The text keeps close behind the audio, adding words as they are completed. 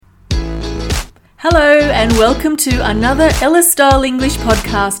Hello and welcome to another Ella Style English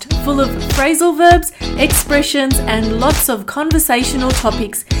podcast full of phrasal verbs, expressions and lots of conversational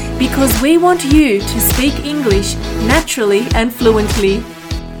topics because we want you to speak English naturally and fluently.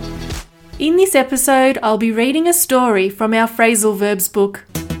 In this episode, I'll be reading a story from our phrasal verbs book.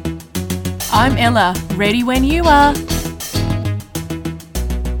 I'm Ella, ready when you are.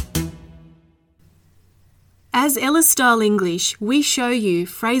 As Ella Style English, we show you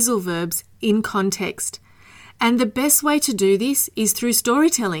phrasal verbs in context. And the best way to do this is through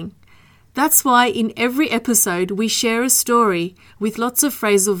storytelling. That's why in every episode we share a story with lots of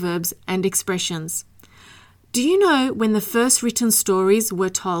phrasal verbs and expressions. Do you know when the first written stories were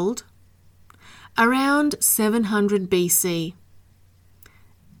told? Around 700 BC.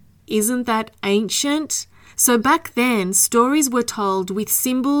 Isn't that ancient? So back then, stories were told with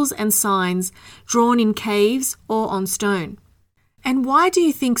symbols and signs drawn in caves or on stone. And why do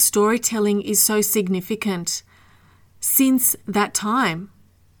you think storytelling is so significant since that time?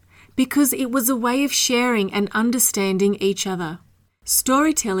 Because it was a way of sharing and understanding each other.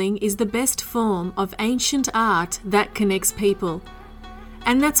 Storytelling is the best form of ancient art that connects people.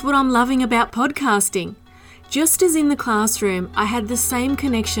 And that's what I'm loving about podcasting. Just as in the classroom, I had the same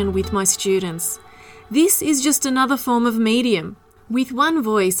connection with my students. This is just another form of medium. With one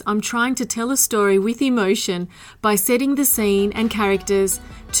voice, I'm trying to tell a story with emotion by setting the scene and characters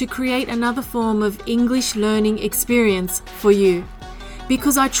to create another form of English learning experience for you.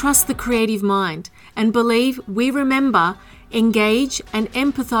 Because I trust the creative mind and believe we remember, engage and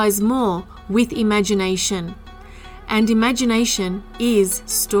empathize more with imagination. And imagination is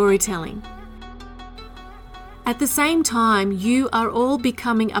storytelling. At the same time, you are all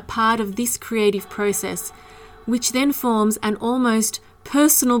becoming a part of this creative process, which then forms an almost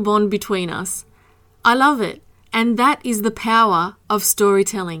personal bond between us. I love it, and that is the power of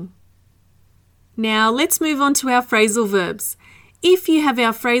storytelling. Now, let's move on to our phrasal verbs. If you have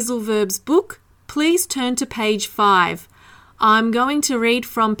our phrasal verbs book, please turn to page 5. I'm going to read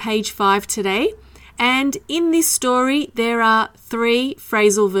from page 5 today, and in this story, there are 3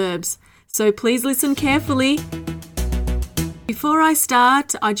 phrasal verbs. So please listen carefully. Before I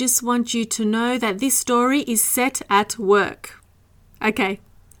start, I just want you to know that this story is set at work. Okay,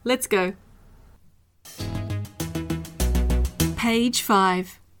 let's go. Page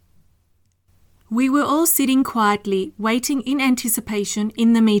 5. We were all sitting quietly, waiting in anticipation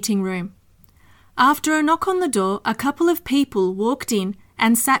in the meeting room. After a knock on the door, a couple of people walked in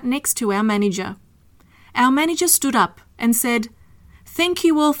and sat next to our manager. Our manager stood up and said, "Thank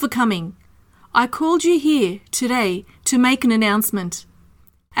you all for coming. I called you here today to make an announcement.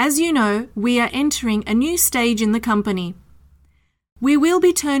 As you know, we are entering a new stage in the company. We will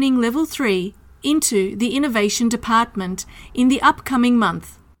be turning Level 3 into the Innovation Department in the upcoming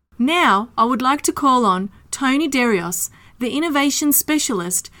month. Now, I would like to call on Tony Derios, the Innovation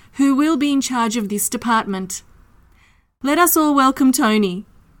Specialist, who will be in charge of this department. Let us all welcome Tony."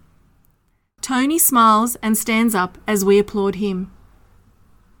 Tony smiles and stands up as we applaud him.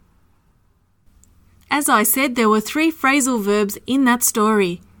 As I said, there were 3 phrasal verbs in that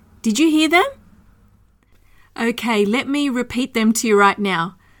story. Did you hear them? Okay, let me repeat them to you right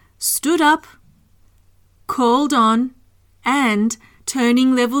now. Stood up, called on, and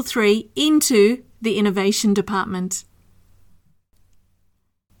turning Level 3 into the Innovation Department.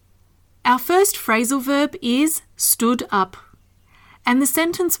 Our first phrasal verb is stood up. And the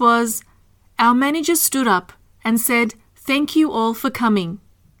sentence was, our manager stood up and said, "Thank you all for coming."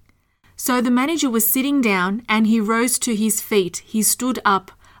 So the manager was sitting down and he rose to his feet. He stood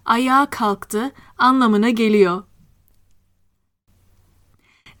up. Ayağa kalktı anlamına geliyor.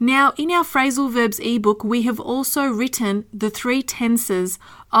 Now, in our phrasal verbs ebook, we have also written the 3 tenses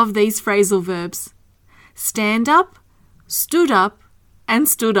of these phrasal verbs. Stand up, stood up, and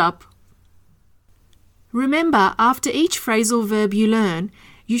stood up. Remember, after each phrasal verb you learn,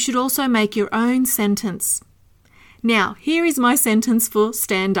 you should also make your own sentence. Now, here is my sentence for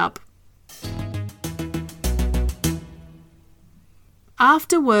stand up.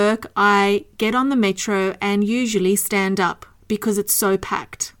 After work, I get on the metro and usually stand up because it's so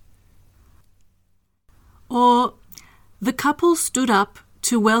packed. Or, the couple stood up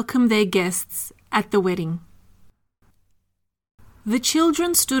to welcome their guests at the wedding. The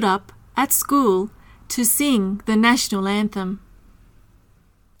children stood up at school to sing the national anthem.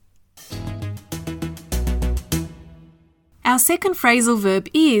 Our second phrasal verb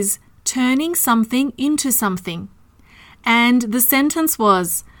is turning something into something. And the sentence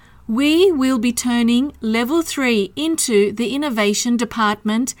was, we will be turning Level 3 into the Innovation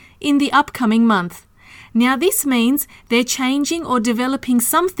Department in the upcoming month. Now this means they're changing or developing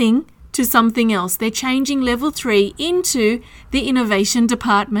something to something else. They're changing level 3 into the innovation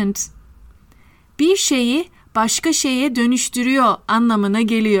department. Bir şeyi başka şeye dönüştürüyor anlamına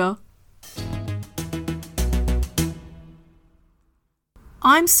geliyor.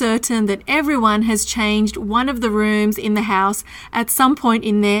 I'm certain that everyone has changed one of the rooms in the house at some point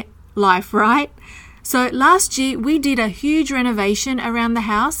in their life, right? So last year we did a huge renovation around the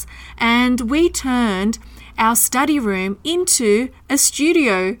house and we turned our study room into a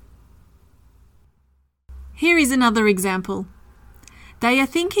studio. Here is another example. They are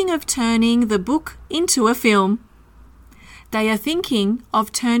thinking of turning the book into a film. They are thinking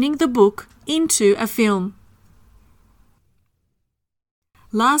of turning the book into a film.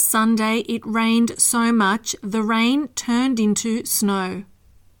 Last Sunday it rained so much the rain turned into snow.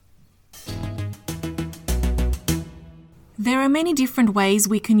 There are many different ways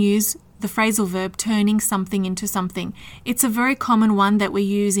we can use the phrasal verb turning something into something. It's a very common one that we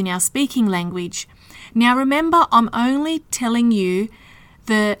use in our speaking language. Now remember, I'm only telling you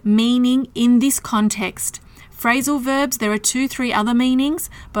the meaning in this context. Phrasal verbs, there are 2-3 other meanings,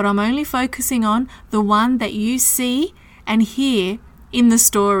 but I'm only focusing on the one that you see and hear in the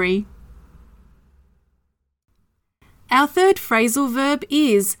story. Our third phrasal verb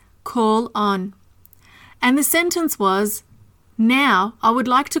is call on. And the sentence was, now I would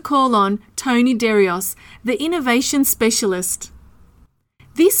like to call on Tony Derios, the innovation specialist.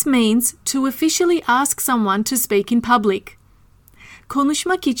 This means to officially ask someone to speak in public.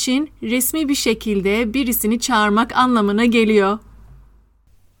 Konuşmak için resmi bir şekilde birisini çağırmak anlamına geliyor.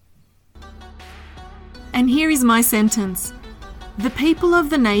 And here is my sentence. The people of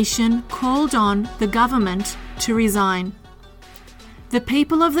the nation called on the government to resign. The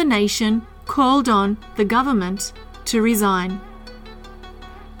people of the nation called on the government to resign.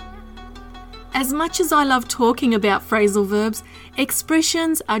 As much as I love talking about phrasal verbs,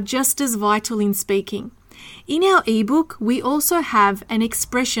 expressions are just as vital in speaking. In our ebook, we also have an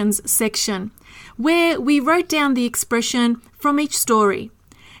expressions section where we wrote down the expression from each story.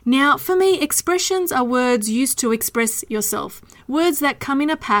 Now, for me, expressions are words used to express yourself, words that come in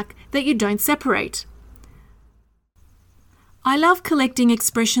a pack that you don't separate. I love collecting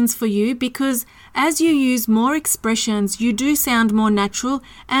expressions for you because as you use more expressions, you do sound more natural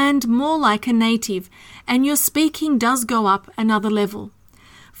and more like a native, and your speaking does go up another level.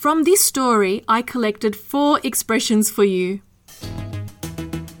 From this story, I collected 4 expressions for you.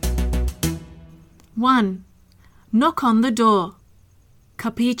 1. Knock on the door.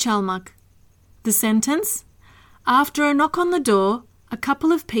 Kapıyı çalmak. The sentence, after a knock on the door, a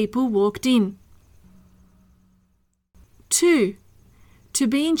couple of people walked in. 2. To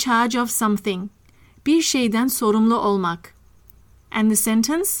be in charge of something. Bir şeyden sorumlu olmak. And the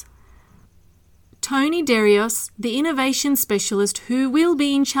sentence, Tony Derios, the innovation specialist who will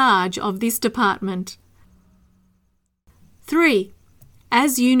be in charge of this department. 3.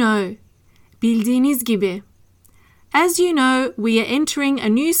 As you know. Bildiğiniz gibi. As you know, we are entering a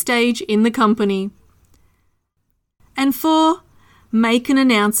new stage in the company. And 4. Make an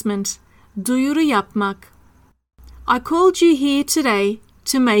announcement. Duyuru yapmak. I called you here today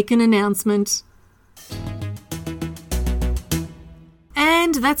to make an announcement.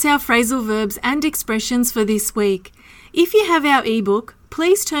 And that's our phrasal verbs and expressions for this week. If you have our ebook,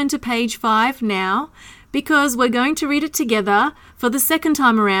 please turn to page 5 now because we're going to read it together for the second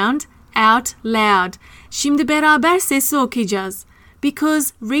time around out loud. Şimdi beraber sesli okuyacağız.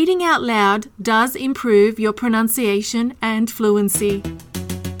 Because reading out loud does improve your pronunciation and fluency.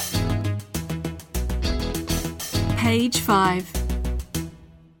 Page 5.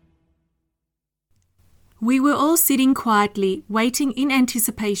 We were all sitting quietly, waiting in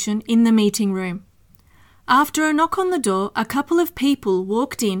anticipation in the meeting room. After a knock on the door, a couple of people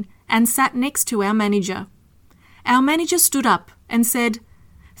walked in and sat next to our manager. Our manager stood up and said,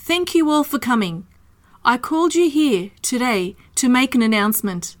 "Thank you all for coming. I called you here today to make an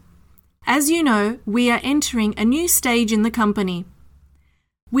announcement. As you know, we are entering a new stage in the company.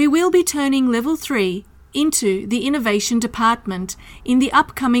 We will be turning level 3 into the innovation department in the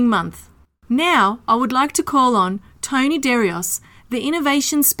upcoming month. Now, I would like to call on Tony Derios, the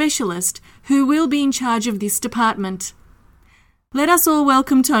innovation specialist who will be in charge of this department. Let us all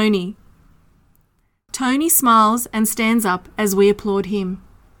welcome Tony." Tony smiles and stands up as we applaud him.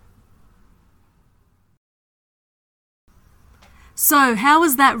 So, how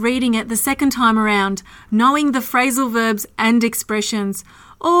was that reading it the second time around, knowing the phrasal verbs and expressions,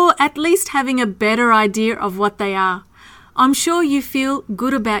 or at least having a better idea of what they are? I'm sure you feel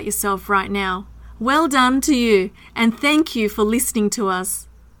good about yourself right now. Well done to you, and thank you for listening to us.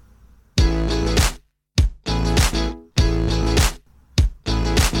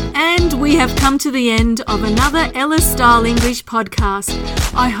 And we have come to the end of another Ella Style English podcast.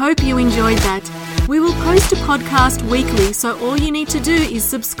 I hope you enjoyed that. We will post a podcast weekly, so all you need to do is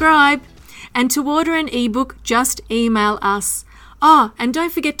subscribe. And to order an ebook, just email us. Oh, and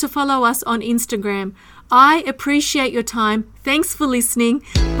don't forget to follow us on Instagram. I appreciate your time. Thanks for listening.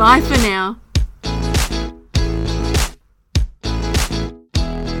 Bye for now.